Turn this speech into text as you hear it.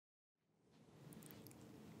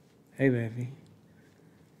Hey, baby.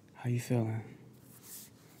 How you feeling?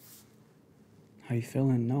 How you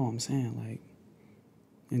feeling? No, I'm saying, like,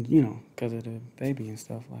 and, you know, because of the baby and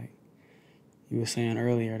stuff, like, you were saying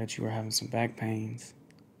earlier that you were having some back pains.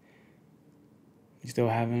 You still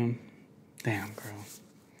having them? Damn, girl.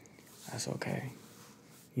 That's okay.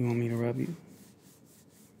 You want me to rub you?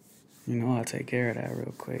 You know I'll take care of that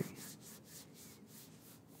real quick.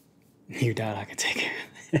 You doubt I can take care of it?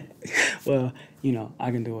 Well, you know,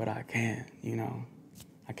 I can do what I can, you know.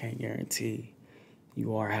 I can't guarantee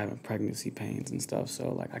you are having pregnancy pains and stuff,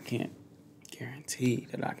 so, like, I can't guarantee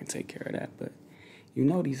that I can take care of that, but you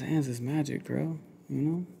know these hands is magic, girl, you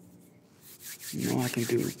know? You know I can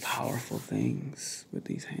do powerful things with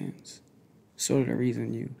these hands. Sort of the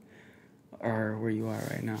reason you are where you are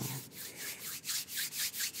right now.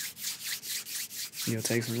 You'll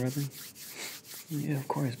take some rubbing? Yeah, of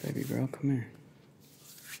course, baby girl. Come here.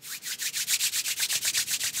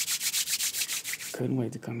 Couldn't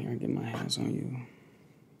wait to come here and get my hands on you.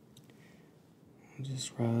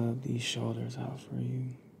 Just rub these shoulders out for you.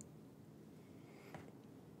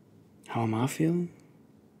 How am I feeling?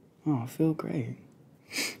 Oh, I feel great.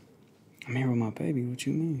 I'm here with my baby. What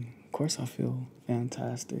you mean? Of course I feel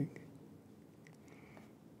fantastic.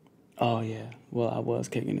 Oh, yeah. Well, I was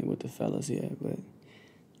kicking it with the fellas, yeah, but...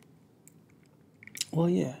 Well,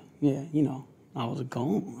 yeah, you know, I was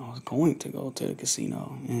going to go to the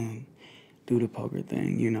casino and do the poker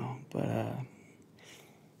thing, you know, but I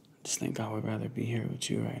just think I would rather be here with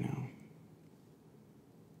you right now.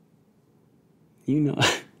 You know,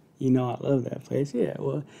 you know I love that place. Yeah,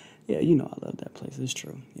 well, yeah, you know I love that place. It's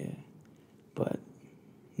true, yeah. But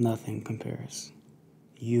nothing compares.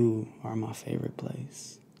 You are my favorite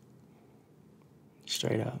place.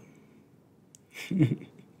 Straight up.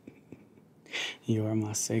 You are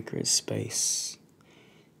my sacred space.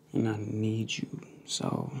 And I need you,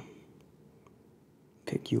 so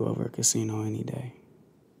pick you over a casino any day.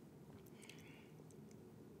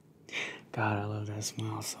 God, I love that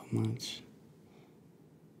smile so much.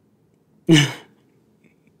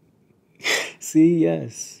 See,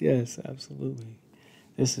 yes, absolutely.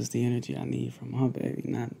 This is the energy I need from my baby,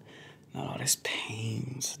 not all this pain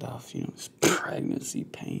and stuff, you know, this pregnancy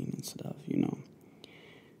pain and stuff, you know.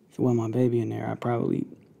 If it wasn't my baby in there, I'd probably,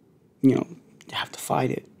 you know, have to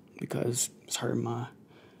fight it because it's hurting my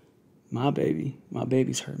baby. My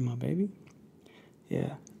baby's hurting my baby.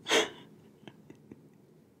 Yeah.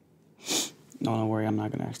 No, don't worry, I'm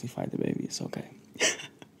not gonna actually fight the baby. It's okay.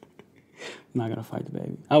 I'm not gonna fight the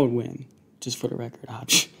baby. I would win. Just for the record, I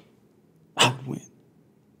would win.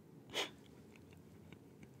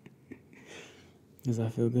 Does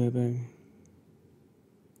that feel good, baby?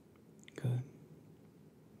 Good.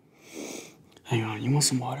 Hang on, you want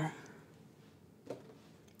some water?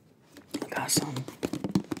 I got some.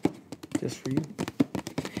 Just for you.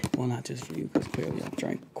 Well, not just for you, because clearly I've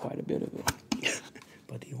drank quite a bit of it.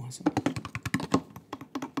 But do you want some?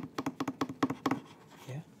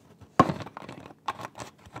 Yeah?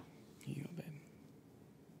 Here you go, baby.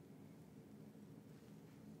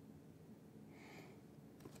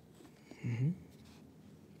 Mm-hmm.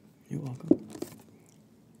 You're welcome.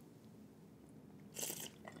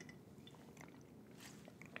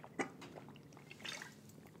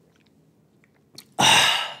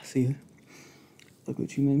 See? Look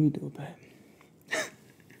what you made me do, babe.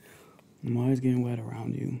 I'm always getting wet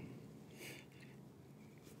around you.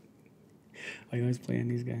 Why you always playing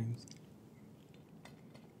these games?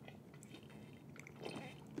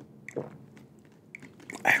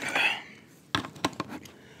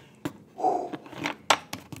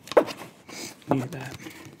 Need that.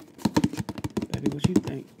 Baby, what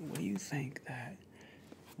do you think that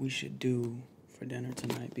we should do for dinner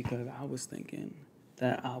tonight? Because I was thinking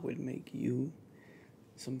that I would make you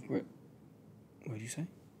some... What'd you say?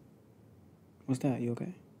 What's that? You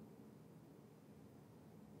okay?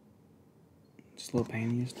 Just a little pain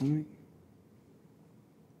in your stomach?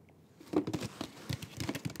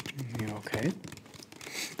 You okay?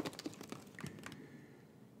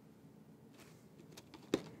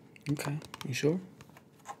 Okay. You sure?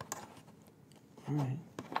 All right.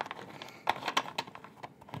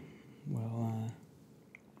 Well,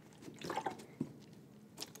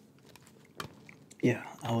 yeah,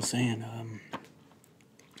 I was saying,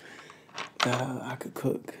 that I could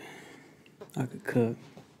cook. I could cook.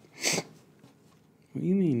 What do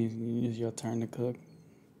you mean it's your turn to cook?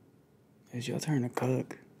 It's your turn to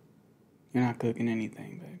cook. You're not cooking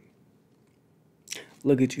anything, babe.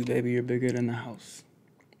 Look at you, baby. You're bigger than the house.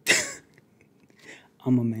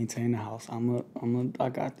 I'm gonna maintain the house. I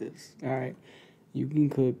got this. All right. You can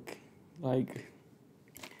cook, like,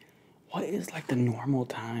 what is like the normal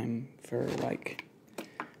time for like,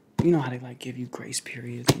 you know how they like give you grace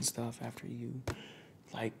periods and stuff after you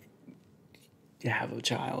like you have a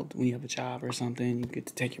child, when you have a job or something, you get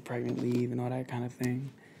to take your pregnant leave and all that kind of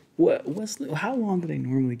thing. How long do they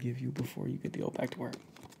normally give you before you get to go back to work?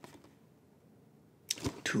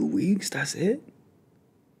 2 weeks, that's it?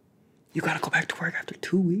 You gotta go back to work after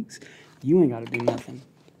 2 weeks? You ain't gotta do nothing.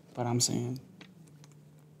 But I'm saying,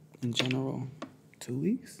 in general, 2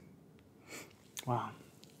 weeks? Wow.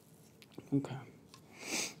 Okay.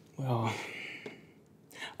 Well,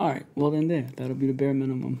 all right. Well, then that'll be the bare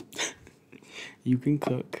minimum. You can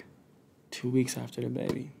cook 2 weeks after the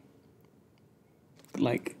baby,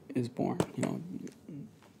 like, is born, you know,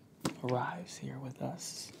 arrives here with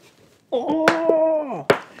us. Oh!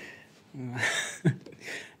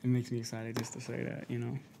 It makes me excited just to say that, you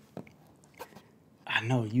know. I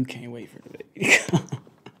know you can't wait for the baby.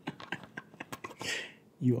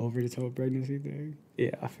 You over the total pregnancy thing?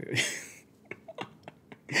 Yeah, I feel you.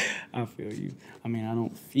 I feel you. I mean, I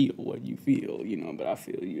don't feel what you feel, you know, but I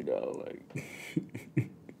feel you though, like.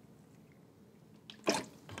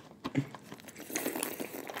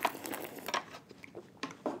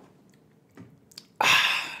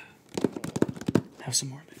 Have some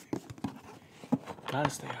more, baby. Gotta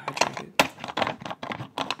stay hydrated.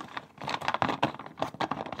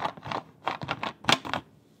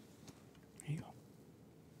 Here you go.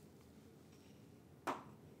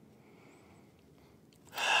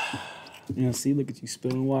 You know, see, look at you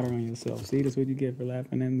spilling water on yourself. See, that's what you get for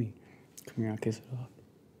laughing at me. Come here, I'll kiss it off.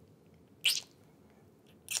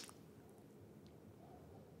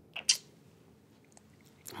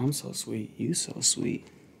 I'm so sweet. You so sweet.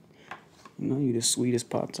 You know, you the sweetest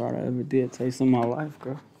Pop-Tart I ever did taste in my life,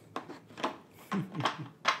 girl.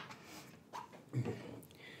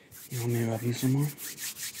 You want me to rub you some more?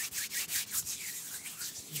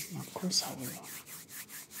 Of course I will.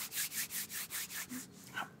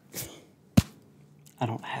 I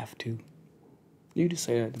don't have to. You just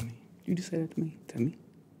say that to me. You just say that to me. Tell me.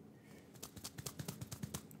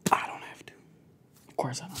 I don't have to. Of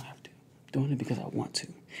course I don't have to. I'm doing it because I want to.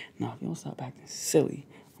 Now, if you don't stop acting silly,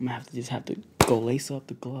 I'm gonna have to go lace up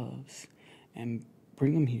the gloves and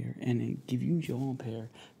bring them here and then give you your own pair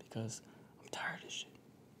because I'm tired of shit.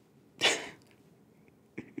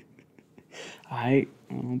 Alright?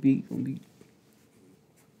 I don't be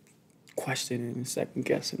questioning and second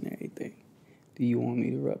guessing everything. Do you want me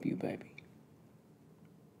to rub you, baby?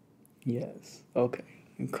 Yes. Okay.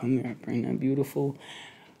 And come here. Bring that beautiful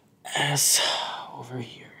ass over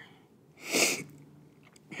here.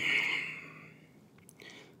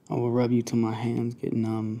 I will rub you till my hands get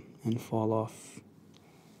numb and fall off.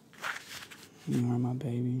 You are my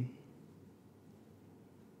baby.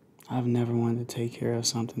 I've never wanted to take care of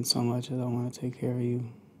something so much as I want to take care of you.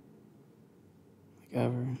 Like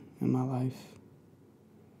ever in my life.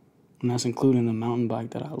 And that's including the mountain bike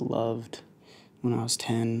that I loved when I was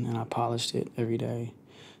 10 and I polished it every day.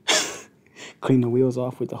 Clean the wheels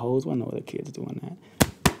off with the hose. I know other kids doing that.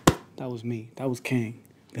 That was me. That was King.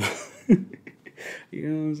 You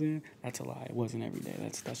know what I'm saying? That's a lie. It wasn't every day.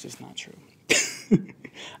 That's just not true.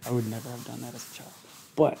 I would never have done that as a child.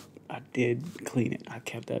 But I did clean it. I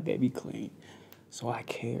kept that baby clean. So I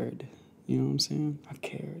cared. You know what I'm saying? I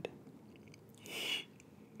cared.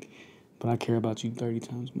 But I care about you 30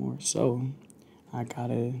 times more. So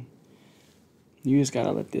you just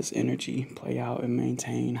gotta let this energy play out and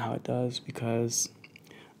maintain how it does, because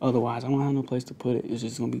otherwise I don't have no place to put it. It's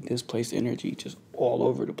just gonna be displaced energy just all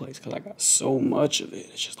over the place because I got so much of it.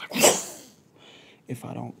 It's just like, if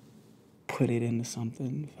I don't put it into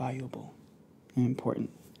something valuable and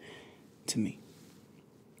important to me.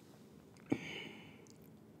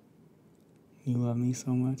 You love me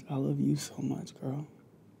so much. I love you so much, girl.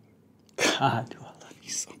 God, do I love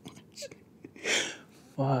you so much.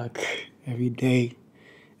 Fuck. Every day,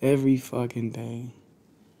 every fucking day,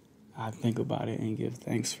 I think about it and give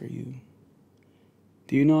thanks for you.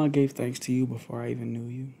 Do you know I gave thanks to you before I even knew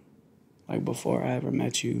you? Like, before I ever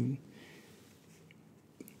met you,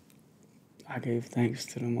 I gave thanks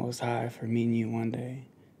to the Most High for meeting you one day,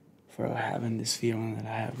 for having this feeling that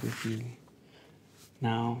I have with you.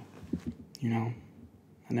 Now, you know,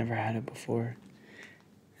 I never had it before.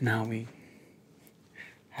 Now we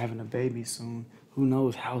having a baby soon. Who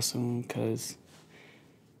knows how soon, because,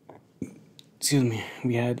 excuse me,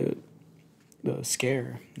 we had the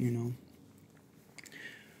scare, you know,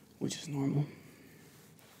 which is normal.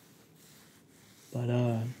 But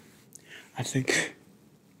I think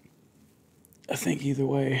either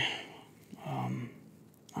way, I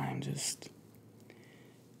am just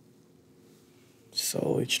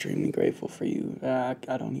so extremely grateful for you. I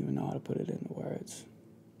don't even know how to put it into words.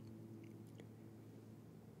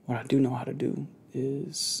 What I do know how to do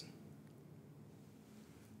is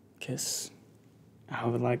kiss. I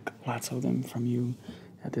would like lots of them from you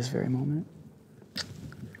at this very moment.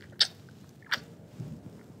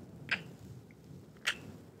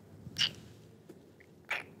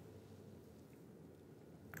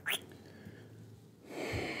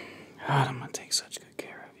 God, I'm gonna take such good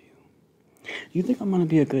care of you. You think I'm gonna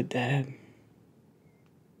be a good dad?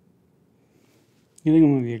 You think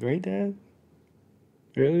I'm gonna be a great dad?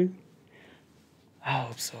 Really? I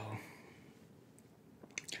hope so.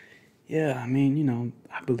 Yeah, I mean, you know,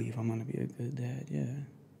 I believe I'm gonna be a good dad, yeah.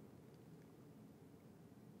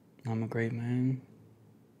 I'm a great man.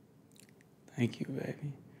 Thank you,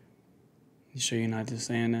 baby. You sure you're not just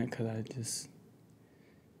saying that because I just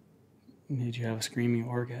made you have a screaming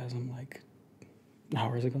orgasm like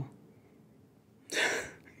hours ago?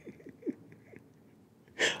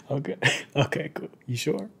 Okay. Okay, cool. You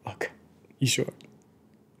sure? Okay. You sure?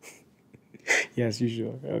 Yes, you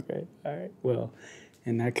sure? Okay. All right. Well,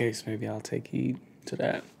 in that case, maybe I'll take heed to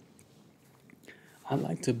that. I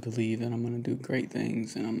like to believe that I'm going to do great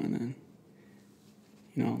things and I'm going to,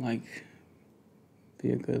 you know, like,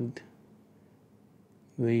 be a good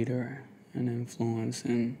leader and influence,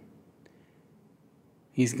 and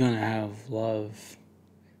he's going to have love,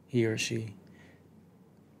 he or she.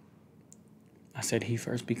 I said he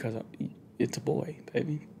first because it's a boy,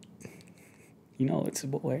 baby. You know it's a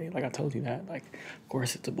boy. Like I told you that. Like, of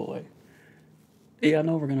course it's a boy. Yeah, I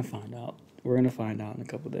know we're going to find out. We're going to find out in a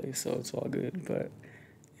couple days, so it's all good. But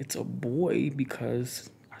it's a boy because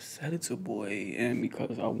I said it's a boy, and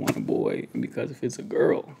because I want a boy, and because if it's a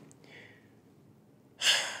girl,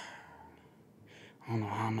 I don't know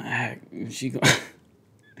how I'm going to act. She going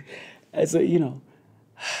as a, you know,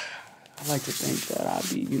 I like to think that I'd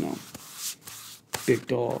be, you know, big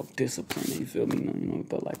dog, discipline, you feel me? You know,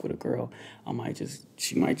 but like with a girl,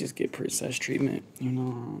 she might just get princess treatment, you know,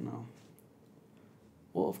 I don't know.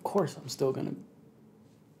 Well, of course, I'm still gonna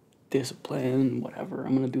discipline, whatever,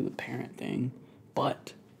 I'm gonna do the parent thing,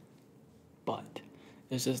 but,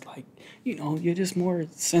 it's just like, you know, you're just more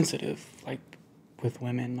sensitive, like, with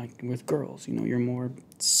women, like, with girls, you know, you're more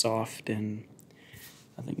soft, and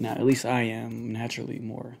I think now, at least I am naturally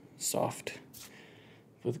more soft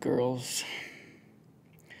with girls.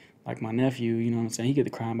 Like my nephew, you know what I'm saying? He get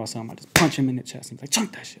to crying about something, I just punch him in the chest and be like,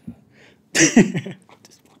 chunk that shit up. I'm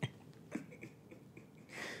just playing.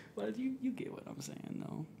 But you get what I'm saying,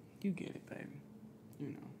 though. You get it, baby. You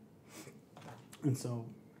know. And so,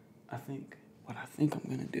 what I think I'm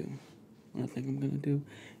gonna do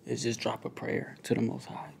is just drop a prayer to the Most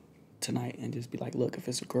High tonight and just be like, look, if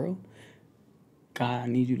it's a girl, God, I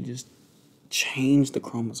need you to just change the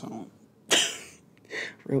chromosome.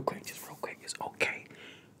 Real quick, it's okay.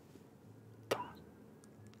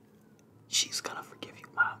 She's gonna forgive you.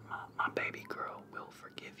 My baby girl will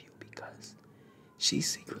forgive you because she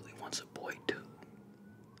secretly wants a boy too.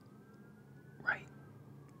 Right?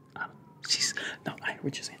 I hear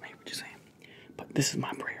what you're saying. But this is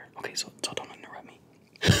my prayer. Okay, so don't interrupt me.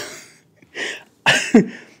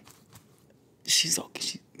 She's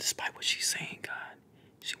okay. Despite what she's saying, God,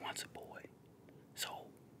 she wants a boy. So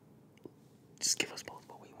just give us both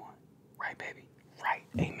what we want. Right, baby? Right.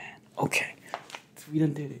 Amen. Okay. So we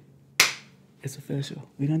done did it. It's official.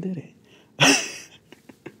 We done did it.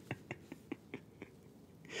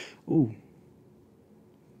 Ooh.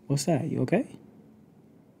 What's that? You okay?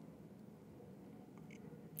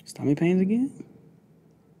 Stomach pains again?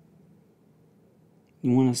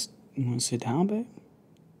 You wanna sit down, babe?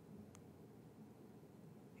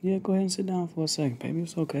 Yeah, go ahead and sit down for a second, baby.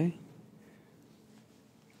 It's okay.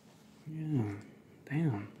 Yeah.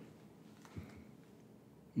 Damn.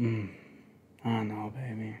 I know,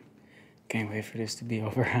 baby. Can't wait for this to be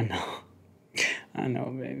over. I know. I know,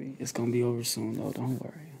 baby. It's gonna be over soon, though. Don't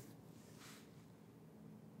worry.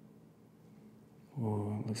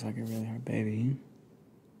 Oh, looks like it really hurt, baby.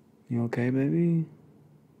 You okay, baby?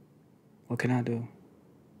 What can I do?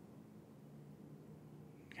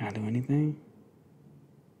 Can I do anything?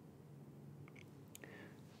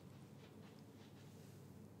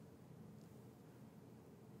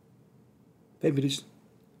 Baby,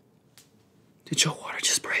 did your water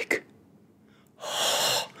just break?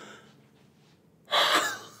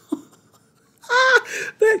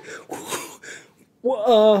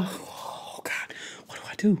 Oh God, what do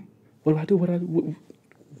I do? What do I do?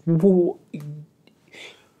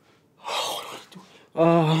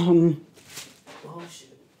 Oh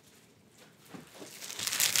shit.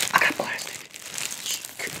 I got plastic.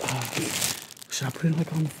 Should I put it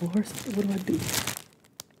like on the floor? What do I do?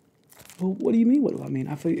 Well, what do you mean? What do I mean?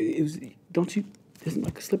 I feel it was. Don't you? Isn't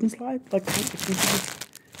like a slip and slide? Like lay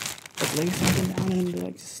something down and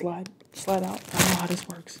like just slide out. I don't know how this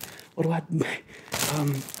works. What do I?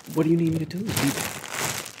 What do you need me to do? Do you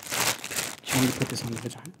want me to put this on the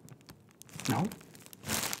vagina? No.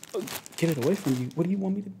 Get it away from you. What do you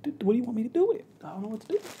want me to do? What do you want me to do with it? I don't know what to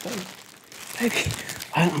do. Baby.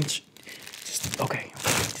 I'm just okay.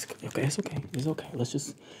 Okay, it's okay. It's okay.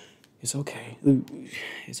 It's okay.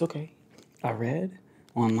 It's okay. I read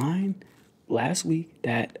online last week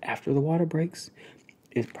that after the water breaks,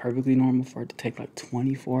 it's perfectly normal for it to take like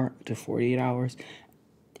 24 to 48 hours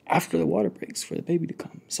after the water breaks for the baby to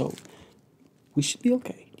come. So we should be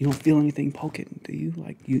okay. You don't feel anything poking, do you?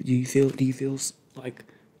 Like do you feel like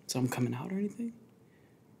something coming out or anything?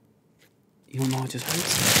 You don't know it just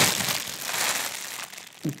hurts?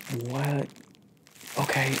 What?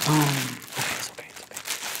 Okay, it's okay.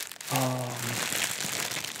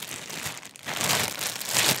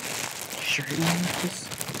 Sure you want to put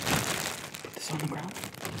this on the ground?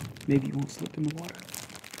 Maybe you won't slip in the water.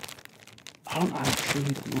 I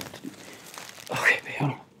truly don't know what to do. Okay, babe,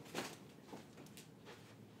 hold on.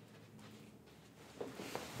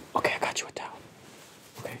 Okay, I got you a towel.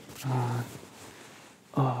 Okay,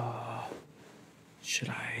 should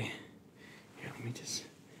I, here, let me just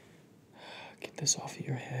get this off of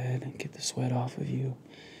your head and get the sweat off of you.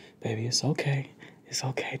 Baby, it's okay. It's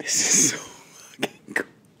okay. This is so fucking cool.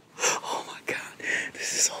 Oh my God.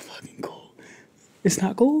 This is so fucking cool. It's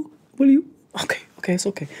not cool? What are you? Okay, it's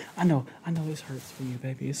okay. I know this hurts for you,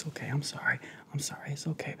 baby. It's okay. I'm sorry. It's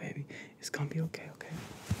okay, baby. It's gonna be okay, okay?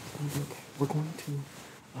 It's gonna be okay. We're going to,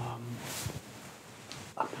 I'm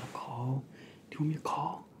gonna call. Do you want me to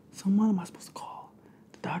call someone? Am I supposed to call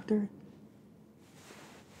the doctor?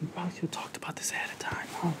 We probably should have talked about this ahead of time,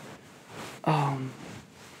 huh?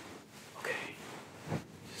 Okay.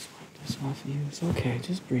 Just wipe this off of you. It's okay.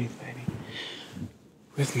 Just breathe, baby.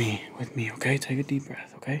 With me, okay? Take a deep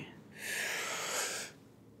breath, okay?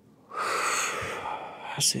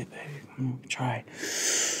 That's it, baby. Come on, try.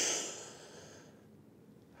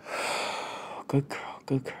 Good girl.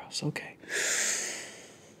 It's okay.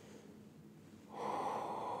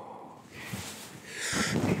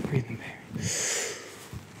 Keep breathing, baby.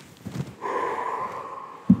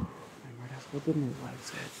 Remember, that's what the midwife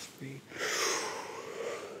said. Just breathe.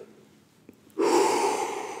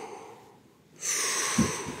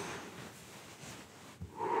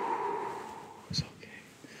 It's okay.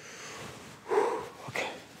 Okay.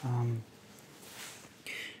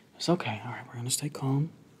 It's okay. All right, we're gonna stay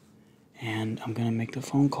calm, and I'm gonna make the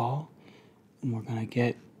phone call, and we're gonna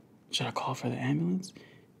get. Should I call for the ambulance?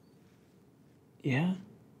 Yeah.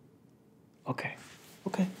 Okay.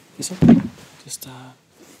 It's okay.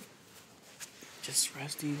 Just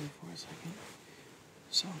rest easy for a second.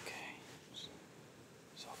 It's okay.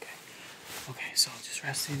 Okay, so just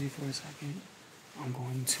rest easy for a second. I'm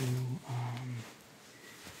going to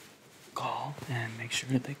call and make sure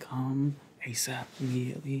that they come ASAP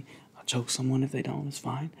immediately. I'll choke someone if they don't. It's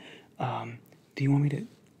fine. Do you want me to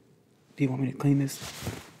clean this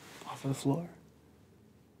off of the floor?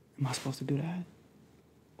 Am I supposed to do that?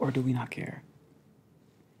 Or do we not care?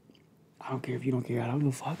 I don't care if you don't care. I don't give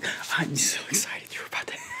a fuck. I'm so excited you're about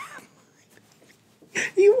to have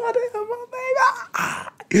my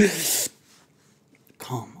baby.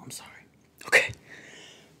 Calm. I'm sorry. Okay.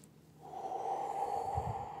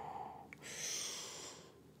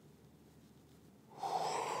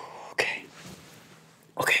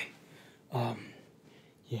 Okay.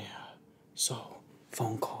 Yeah. So,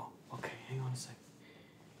 phone call. Okay, hang on a second.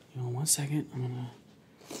 You know, 1 second. I'm gonna.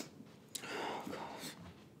 Oh, gosh.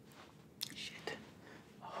 Shit.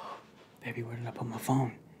 Oh, baby, where did I put my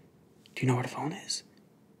phone? Do you know where the phone is?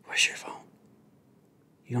 Where's your phone?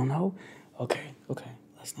 You don't know? Okay.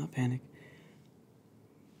 Let's not panic.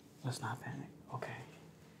 Okay.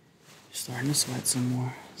 You're starting to sweat some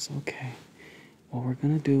more. It's okay. What we're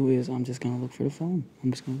gonna do is I'm just gonna look for the phone.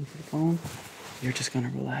 You're just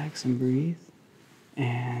gonna relax and breathe.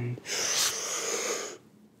 And that's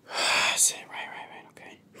it. Right,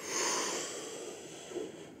 okay.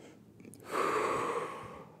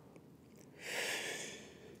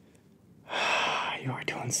 You are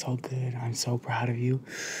doing so good. I'm so proud of you.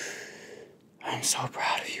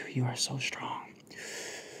 You are so strong.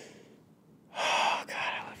 Oh, God,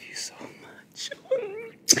 I love you so much.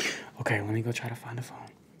 Okay, let me go try to find the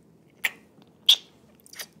phone.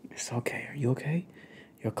 It's okay. Are you okay?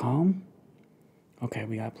 You're calm? Okay,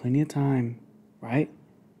 we got plenty of time, right?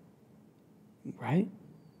 Right?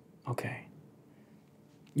 Okay.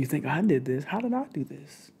 You think I did this? How did I do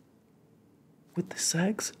this? With the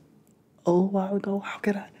sex? A while ago? How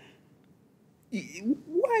could I?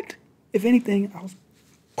 What? If anything, I was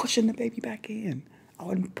pushing the baby back in. I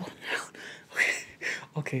wasn't pulling it out. Okay,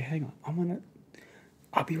 okay, hang on.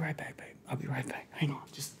 I'll be right back, babe. I'll be right back. Hang on.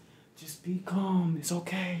 Just be calm. It's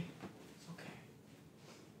okay. It's okay.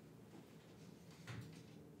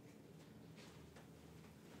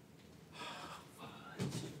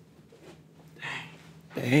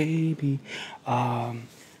 Dang. Baby. I'm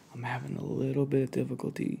having a little bit of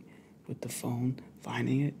difficulty with the phone,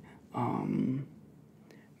 finding it.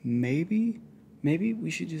 Maybe we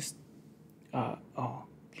should just, oh,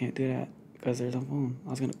 can't do that because there's a phone. I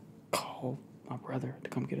was gonna call my brother to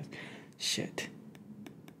come get us. Shit.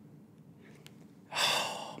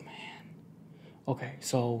 Oh, man. Okay,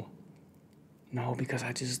 so, no, because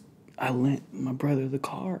I lent my brother the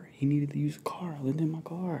car. He needed to use the car. I lent him my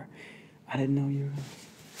car. I didn't know you were gonna.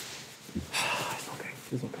 It's okay.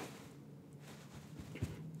 It's okay.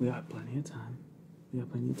 We got plenty of time.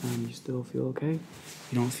 You still feel okay?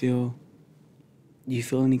 Do you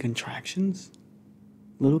feel any contractions?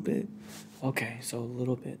 A little bit? Okay, so a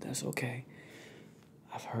little bit, that's okay.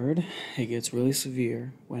 I've heard it gets really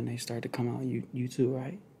severe when they start to come out. You too,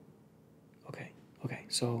 right? Okay,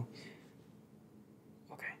 so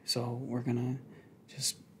we're gonna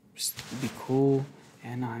just be cool,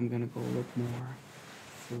 and I'm gonna go look more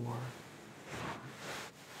for,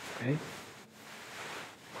 okay?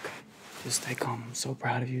 Just stay calm. I'm so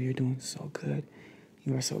proud of you. You're doing so good.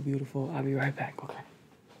 You are so beautiful. I'll be right back, okay?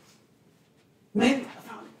 Man, I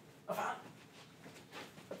found it.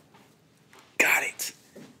 Got it.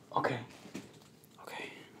 Okay.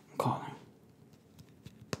 I'm calling.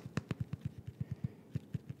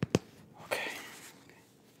 Okay.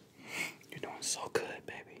 You're doing so good,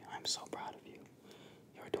 baby. I'm so proud of you.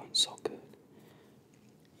 You're doing so good.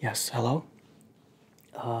 Yes, hello?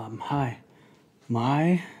 Hi.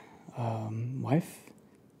 My wife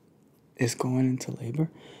is going into labor.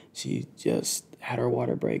 She just had her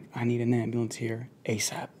water break. I need an ambulance here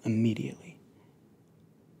ASAP, immediately.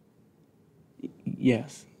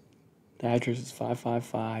 Yes, the address is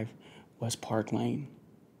 555 West Park Lane.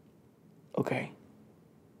 Okay.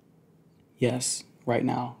 Yes, right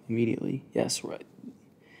now, immediately. Yes, right.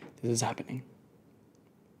 This is happening.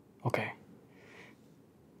 Okay,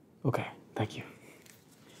 thank you.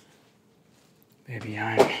 Baby,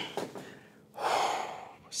 I'm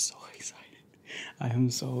so excited. I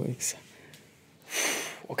am so excited.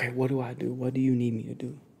 Okay, what do I do? What do you need me to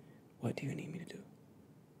do?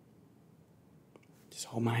 Just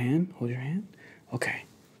hold my hand? Hold your hand? Okay,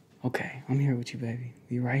 I'm here with you, baby.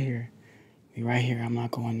 Be right here. I'm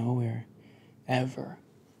not going nowhere. Ever.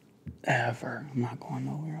 I'm not going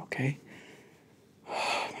nowhere, okay?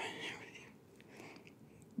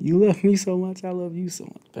 You love me so much, I love you so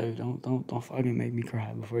much. Baby, don't fucking make me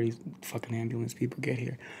cry before these fucking ambulance people get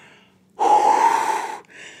here.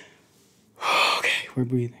 Okay, we're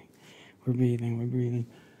breathing.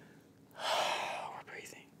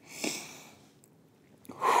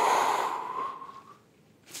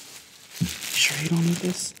 Sure you don't need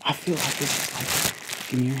this? I feel like this is like,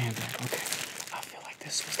 give me your hand back, okay. I feel like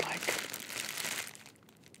this was like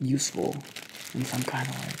useful in some kind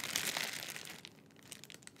of way.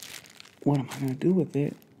 What am I gonna do with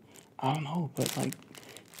it? I don't know, but like,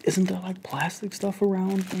 isn't there like plastic stuff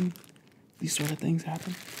around when these sort of things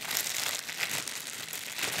happen?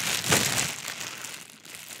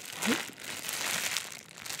 What?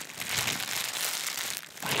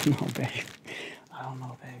 I don't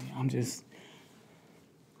know, baby. I'm just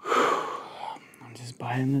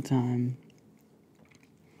biding the time.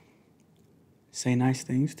 Say nice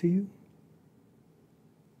things to you.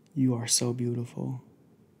 You are so beautiful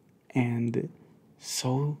and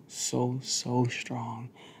so strong.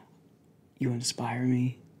 You inspire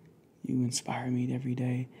me. Every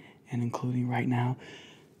day, and including right now.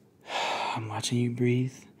 I'm watching you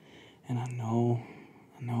breathe, and I know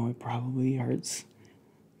it probably hurts.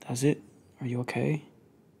 Does it? Are you okay?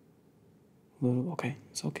 Okay.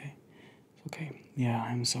 It's okay. Yeah,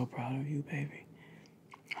 I'm so proud of you, baby.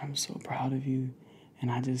 I'm so proud of you,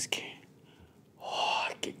 and I just can't. Oh,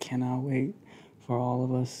 I cannot wait for all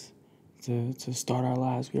of us to start our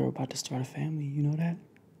lives. We're about to start a family. You know that?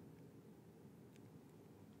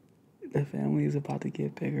 The family is about to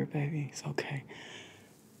get bigger, baby. It's okay.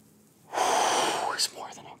 It's more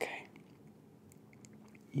than okay.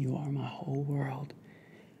 You are my whole world.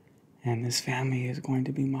 And this family is going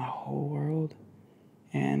to be my whole world.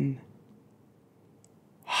 And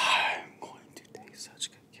I'm going to take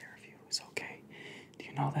such good care of you. It's okay. Do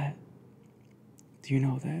you know that?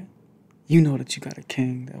 You know that you got a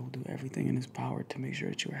king that will do everything in his power to make sure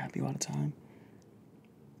that you are happy all the time.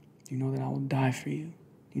 You know that I will die for you.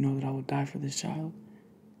 You know that I will die for this child.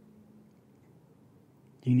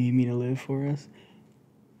 You need me to live for us?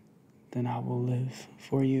 Then I will live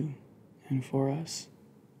for you and for us.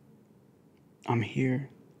 I'm here.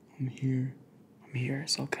 I'm here. I'm here.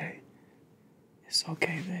 It's okay. It's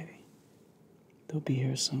okay, baby. They'll be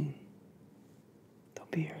here soon. They'll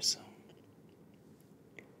be here soon.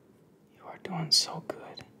 You are doing so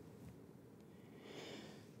good.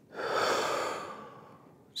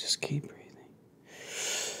 Just keep breathing.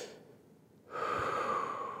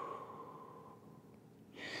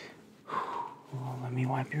 Oh, let me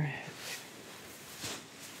wipe your head.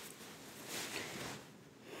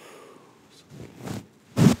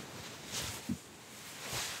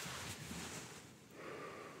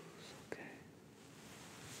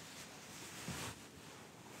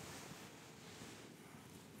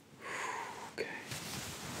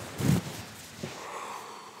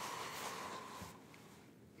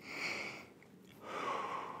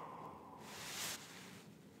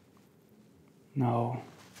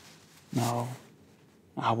 No,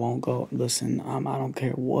 I won't go. Listen, I don't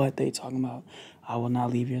care what they talking about. I will not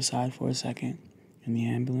leave your side for a second. In the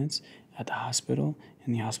ambulance, at the hospital,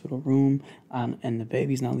 in the hospital room, and the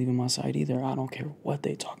baby's not leaving my side either. I don't care what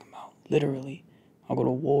they talking about. Literally, I'll go to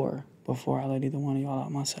war before I let either one of y'all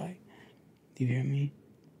out my sight. Do you hear me?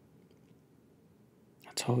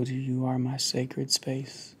 I told you, you are my sacred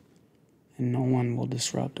space, and no one will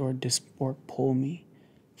disrupt or pull me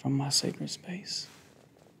from my sacred space.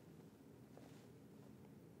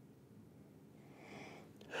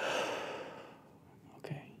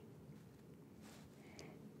 Okay.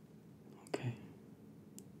 Okay.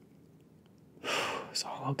 It's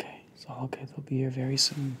all okay. It's all okay. They'll be here very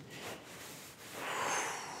soon.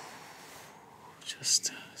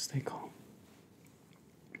 Just stay calm.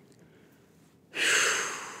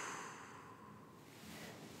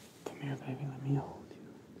 Come here, baby. Let me hold you.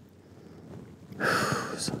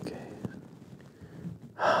 It's okay.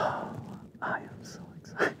 I am so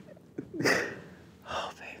excited.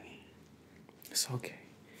 Oh, baby. It's okay.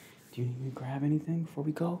 Do you need me to grab anything before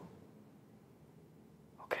we go?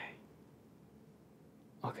 Okay.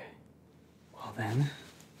 Okay. Well then,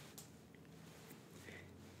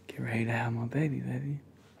 get ready to have my baby, baby.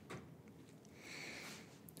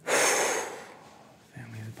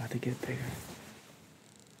 Family's about to get bigger.